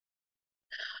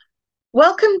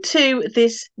Welcome to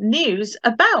this news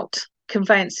about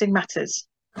conveyancing matters.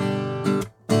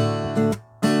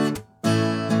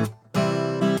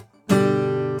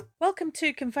 Welcome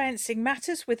to Conveyancing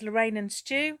Matters with Lorraine and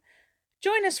Stu.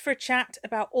 Join us for a chat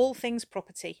about all things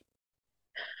property.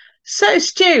 So,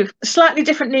 Stu, slightly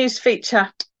different news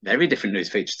feature. Very different news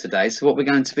feature today. So what we're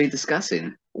going to be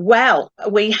discussing? Well,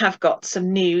 we have got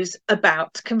some news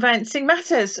about conveyancing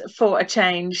matters for a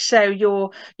change. So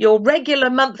your regular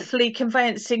monthly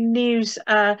conveyancing news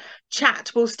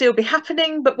chat will still be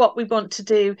happening, but what we want to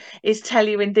do is tell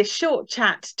you in this short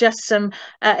chat just some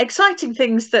exciting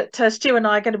things that Stu and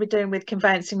I are going to be doing with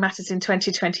conveyancing matters in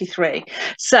 2023.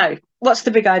 So what's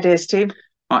the big idea, Stu?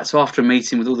 Right, so after a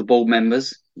meeting with all the board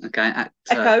members, okay, at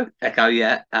Echo,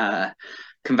 yeah,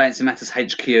 Conveyancing Matters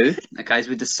HQ, okay, so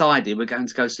we decided we're going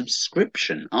to go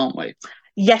subscription, aren't we?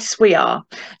 Yes, we are.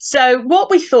 So what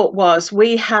we thought was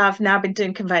we have now been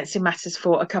doing Conveyancing Matters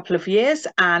for a couple of years,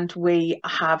 and we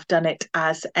have done it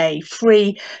as a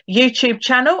free YouTube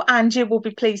channel, and you will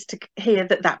be pleased to hear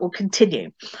that that will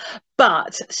continue.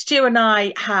 But Stu and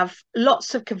I have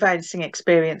lots of conveyancing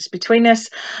experience between us,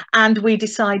 and we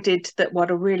decided that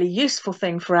what a really useful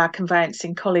thing for our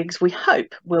conveyancing colleagues, we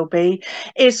hope, will be,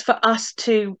 is for us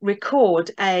to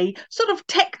record a sort of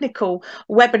technical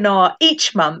webinar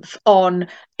each month on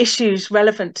issues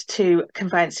relevant to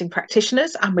conveyancing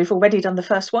practitioners. And we've already done the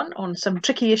first one on some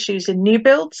tricky issues in new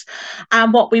builds.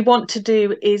 And what we want to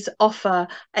do is offer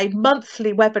a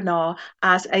monthly webinar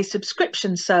as a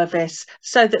subscription service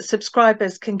so that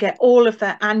subscribers can get all of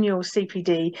their annual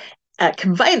CPD,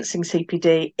 conveyancing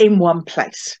CPD, in one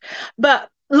place. But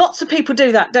lots of people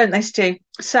do that, don't they, Stu?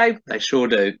 So they sure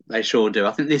do. They sure do.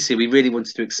 I think this year we really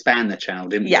wanted to expand the channel,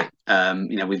 didn't we?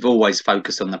 Yeah. We've always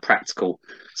focused on the practical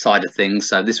side of things,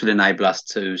 so this would enable us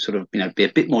to sort of, be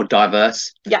a bit more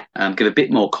diverse. Yeah. Give a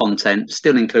bit more content,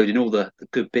 still including all the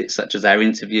good bits such as our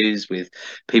interviews with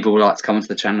people who like to come onto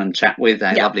the channel and chat with,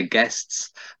 our lovely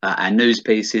guests, our news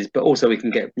pieces, but also we can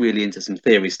get really into some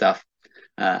theory stuff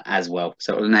as well.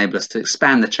 So it will enable us to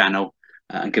expand the channel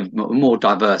and give more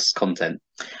diverse content.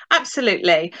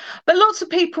 Absolutely. But lots of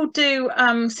people do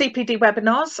CPD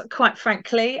webinars, quite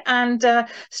frankly. And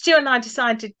Stu and I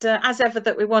decided, as ever,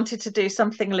 that we wanted to do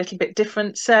something a little bit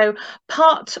different. So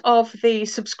part of the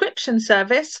subscription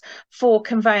service for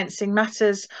Conveyancing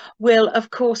Matters will, of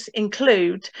course,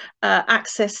 include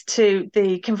access to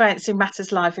the Conveyancing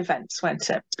Matters live events, won't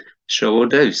it? Sure will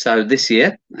do. So this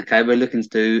year, okay, we're looking to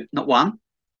do not one,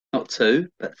 not two,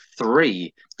 but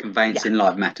three conveyancing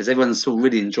live matters. Everyone's all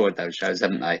really enjoyed those shows,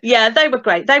 haven't they? Yeah, they were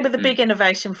great. They were the big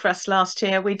innovation for us last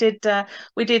year. We did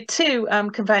two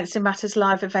Conveyancing Matters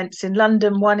live events in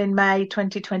London, one in May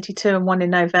 2022 and one in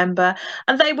November,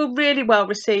 and they were really well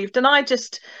received. And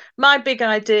my big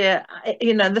idea,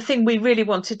 the thing we really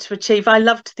wanted to achieve, I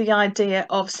loved the idea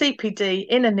of CPD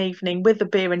in an evening with a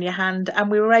beer in your hand,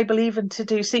 and we were able even to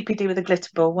do CPD with a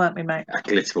glitter ball, weren't we, mate? A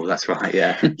glitter ball, that's right,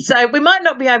 yeah. So we might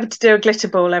not be able to do a glitter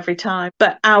ball every time,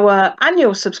 but our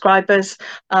annual subscribers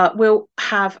will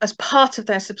have, as part of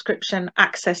their subscription,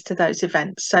 access to those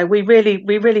events. So we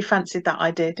really fancied that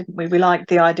idea, didn't we? We liked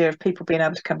the idea of people being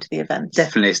able to come to the events.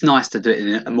 Definitely, it's nice to do it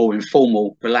in a more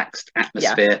informal, relaxed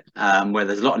atmosphere, where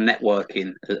there's a lot of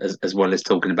networking as well as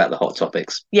talking about the hot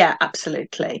topics. Yeah,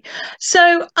 absolutely.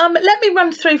 So let me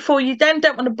run through for you then.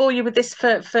 Don't want to bore you with this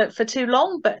for too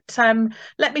long, but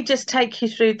let me just take you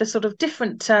through the sort of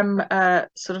different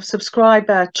sort of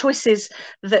subscriber choices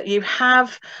that you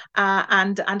have,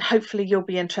 and hopefully you'll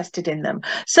be interested in them.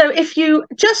 So if you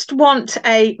just want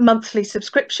a monthly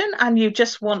subscription and you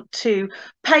just want to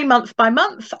pay month by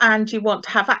month and you want to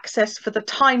have access for the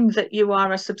time that you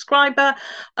are a subscriber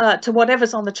to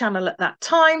whatever's on the channel at that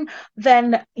time,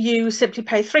 then you simply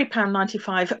pay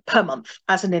 £3.95 per month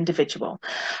as an individual.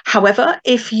 However,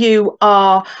 if you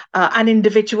are an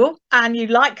individual and you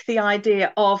like the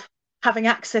idea of having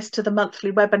access to the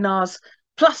monthly webinars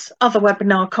plus other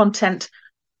webinar content,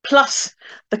 plus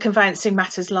the Conveyancing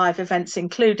Matters live events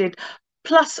included,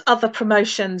 plus other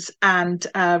promotions and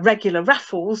regular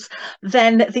raffles,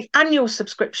 then the annual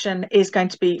subscription is going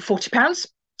to be £40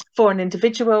 for an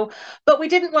individual. But we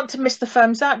didn't want to miss the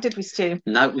firms out, did we, Stu?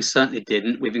 No, we certainly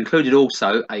didn't. We've included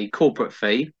also a corporate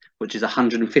fee, which is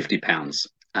 £150.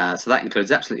 So that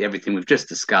includes absolutely everything we've just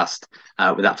discussed,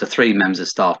 with up to 3 members of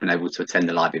staff being able to attend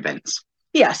the live events.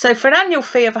 Yeah, so for an annual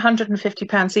fee of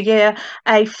 £150 a year,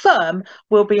 a firm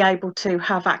will be able to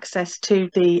have access to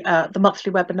the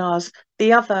monthly webinars,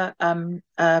 the other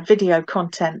video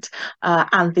content,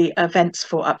 and the events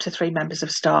for up to 3 members of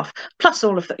staff, plus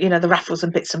all of the, the raffles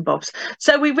and bits and bobs.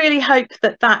 So we really hope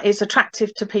that that is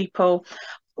attractive to people.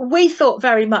 we thought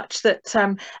very much that,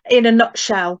 in a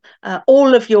nutshell,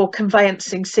 all of your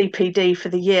conveyancing CPD for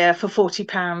the year for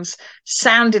 £40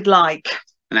 sounded like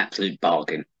an absolute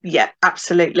bargain. Yeah,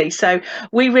 absolutely. So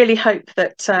we really hope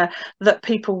that that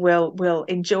people will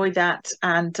enjoy that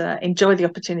and enjoy the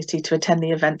opportunity to attend the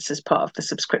events as part of the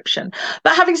subscription.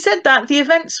 But having said that, the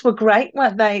events were great,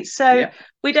 weren't they? So yeah.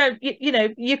 We don't, you know,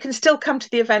 you can still come to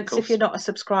the events if you're not a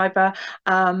subscriber,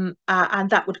 and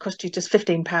that would cost you just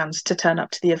 £15 to turn up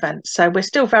to the event. So we're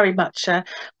still very much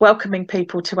welcoming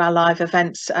people to our live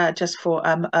events, just for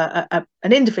an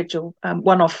individual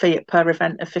one-off fee per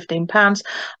event of £15.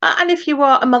 And if you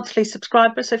are a monthly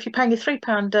subscriber, so if you're paying your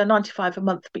 £3.95 a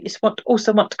month, but you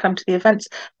also want to come to the events,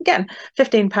 again,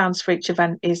 £15 for each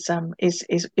event is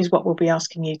what we'll be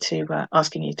asking you to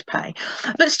pay.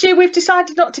 But Stu, we've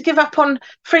decided not to give up on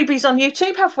freebies on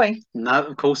YouTube, have we? No,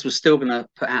 of course, we're still going to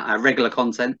put out our regular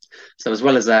content. So as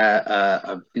well as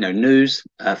our news,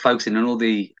 focusing on all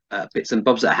the bits and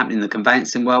bobs that are happening in the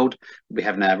conveyancing world, we'll be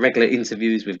having our regular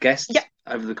interviews with guests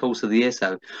over the course of the year.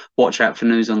 So watch out for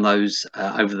news on those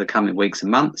over the coming weeks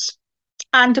and months.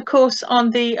 And of course, on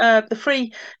the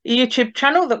free YouTube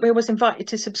channel that we always invite you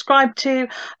to subscribe to,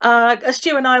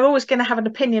 Stu and I are always going to have an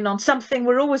opinion on something.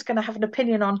 We're always going to have an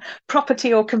opinion on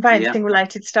property or conveyancing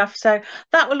related stuff. So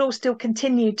that will all still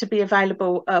continue to be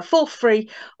available for free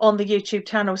on the YouTube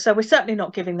channel. So we're certainly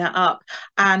not giving that up.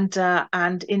 And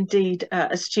indeed,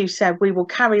 as Stu said, we will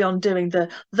carry on doing the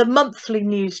monthly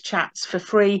news chats for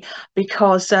free,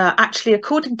 because actually,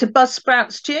 according to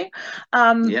Buzzsprout, Stu,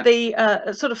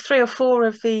 the sort of 3 or 4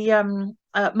 of the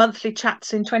monthly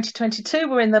chats in 2022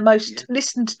 were in the most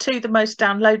listened to, the most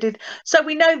downloaded. So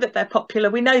we know that they're popular.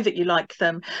 We know that you like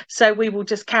them. So we will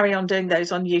just carry on doing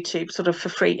those on YouTube, sort of for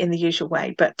free in the usual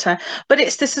way. But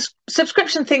it's this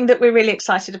subscription thing that we're really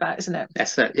excited about, isn't it?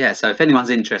 Yes, yeah. So if anyone's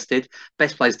interested,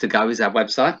 best place to go is our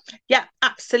website. Yeah,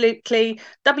 absolutely.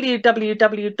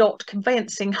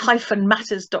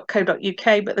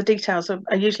 www.conveyancing-matters.co.uk. But the details are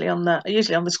usually on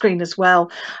the screen as well.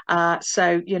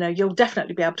 So you'll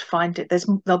definitely be able to find it.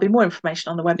 There'll be more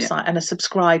information on the website and a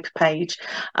subscribe page,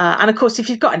 and of course, if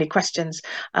you've got any questions,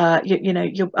 our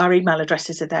email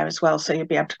addresses are there as well, so you'll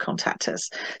be able to contact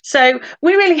us. So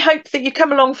we really hope that you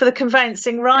come along for the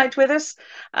conveyancing ride with us,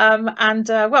 and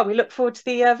we look forward to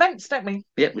the events, don't we?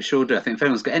 Yeah, we sure do. I think if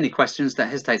anyone's got any questions, don't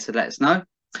hesitate to let us know.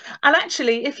 And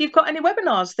actually, if you've got any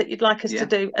webinars that you'd like us to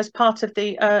do as part of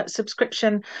the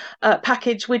subscription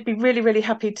package, we'd be really, really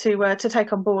happy to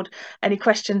take on board any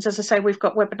questions. As I say, we've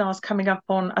got webinars coming up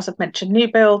on, as I've mentioned, new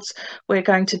builds. We're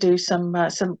going to do some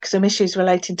issues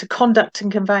relating to conduct and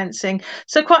conveyancing.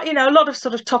 So quite, a lot of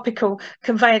sort of topical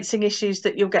conveyancing issues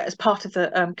that you'll get as part of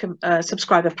the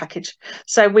subscriber package.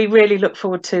 So we really look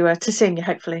forward to seeing you,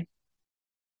 hopefully.